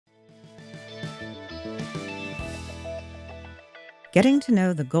Getting to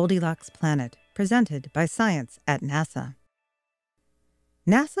know the Goldilocks planet, presented by Science at NASA.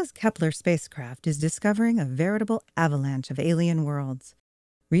 NASA's Kepler spacecraft is discovering a veritable avalanche of alien worlds.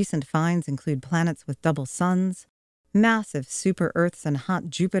 Recent finds include planets with double suns, massive super-Earths and hot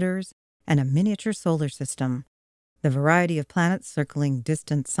Jupiters, and a miniature solar system. The variety of planets circling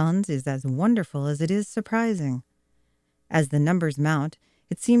distant suns is as wonderful as it is surprising. As the numbers mount,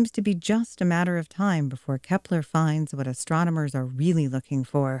 it seems to be just a matter of time before Kepler finds what astronomers are really looking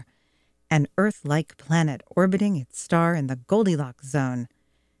for: an Earth-like planet orbiting its star in the Goldilocks zone.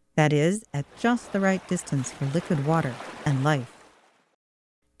 That is, at just the right distance for liquid water and life.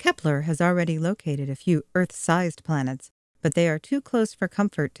 Kepler has already located a few Earth-sized planets, but they are too close for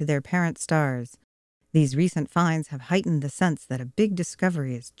comfort to their parent stars. These recent finds have heightened the sense that a big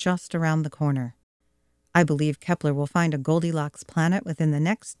discovery is just around the corner. I believe Kepler will find a Goldilocks planet within the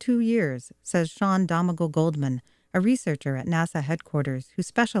next 2 years, says Sean Donegal-Goldman, a researcher at NASA headquarters who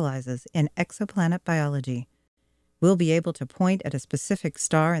specializes in exoplanet biology. We'll be able to point at a specific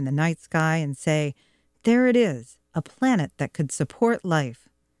star in the night sky and say, "There it is, a planet that could support life."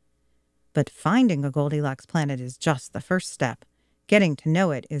 But finding a Goldilocks planet is just the first step. Getting to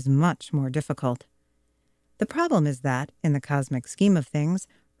know it is much more difficult. The problem is that, in the cosmic scheme of things,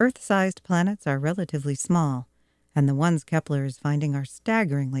 Earth-sized planets are relatively small, and the ones Kepler is finding are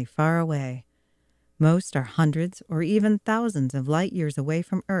staggeringly far away. Most are hundreds or even thousands of light years away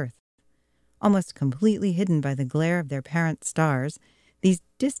from Earth. Almost completely hidden by the glare of their parent stars, these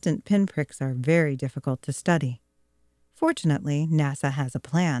distant pinpricks are very difficult to study. Fortunately, NASA has a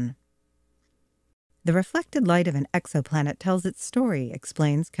plan. The reflected light of an exoplanet tells its story,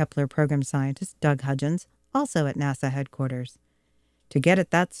 explains Kepler program scientist Doug Hudgens, also at NASA headquarters. To get at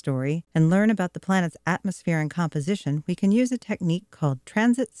that story and learn about the planet's atmosphere and composition, we can use a technique called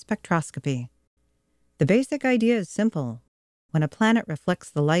transit spectroscopy. The basic idea is simple. When a planet reflects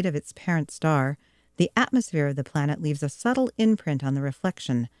the light of its parent star, the atmosphere of the planet leaves a subtle imprint on the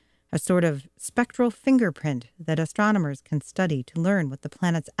reflection, a sort of spectral fingerprint that astronomers can study to learn what the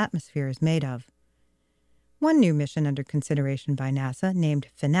planet's atmosphere is made of. One new mission under consideration by NASA, named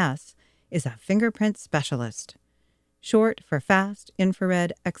FINESS, is a fingerprint specialist. Short for Fast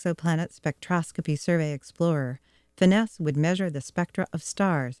Infrared Exoplanet Spectroscopy Survey Explorer, FINESS would measure the spectra of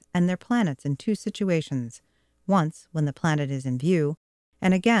stars and their planets in 2 situations, once when the planet is in view,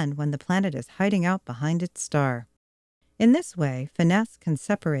 and again when the planet is hiding out behind its star. In this way, FINESS can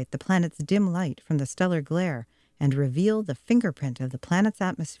separate the planet's dim light from the stellar glare and reveal the fingerprint of the planet's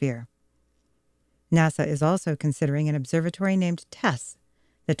atmosphere. NASA is also considering an observatory named TESS,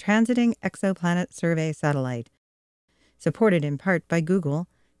 the Transiting Exoplanet Survey Satellite. Supported in part by Google,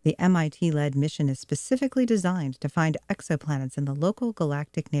 the MIT-led mission is specifically designed to find exoplanets in the local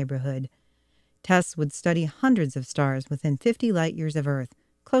galactic neighborhood. TESS would study hundreds of stars within 50 light-years of Earth,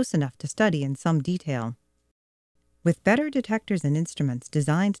 close enough to study in some detail. With better detectors and instruments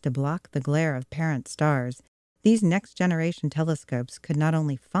designed to block the glare of parent stars, these next-generation telescopes could not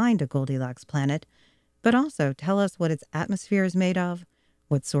only find a Goldilocks planet, but also tell us what its atmosphere is made of,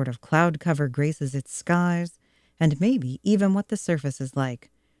 what sort of cloud cover graces its skies, and maybe even what the surface is like,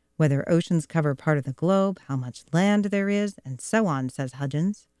 whether oceans cover part of the globe, how much land there is, and so on, says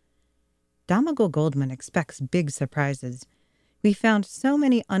Hudgens. Donegal-Goldman expects big surprises. We found so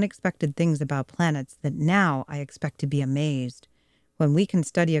many unexpected things about planets that now I expect to be amazed. When we can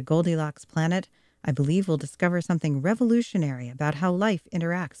study a Goldilocks planet, I believe we'll discover something revolutionary about how life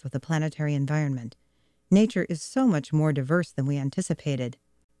interacts with the planetary environment. Nature is so much more diverse than we anticipated.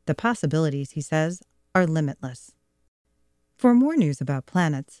 The possibilities, he says, are limitless. For more news about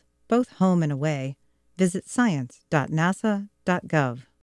planets, both home and away, visit science.nasa.gov.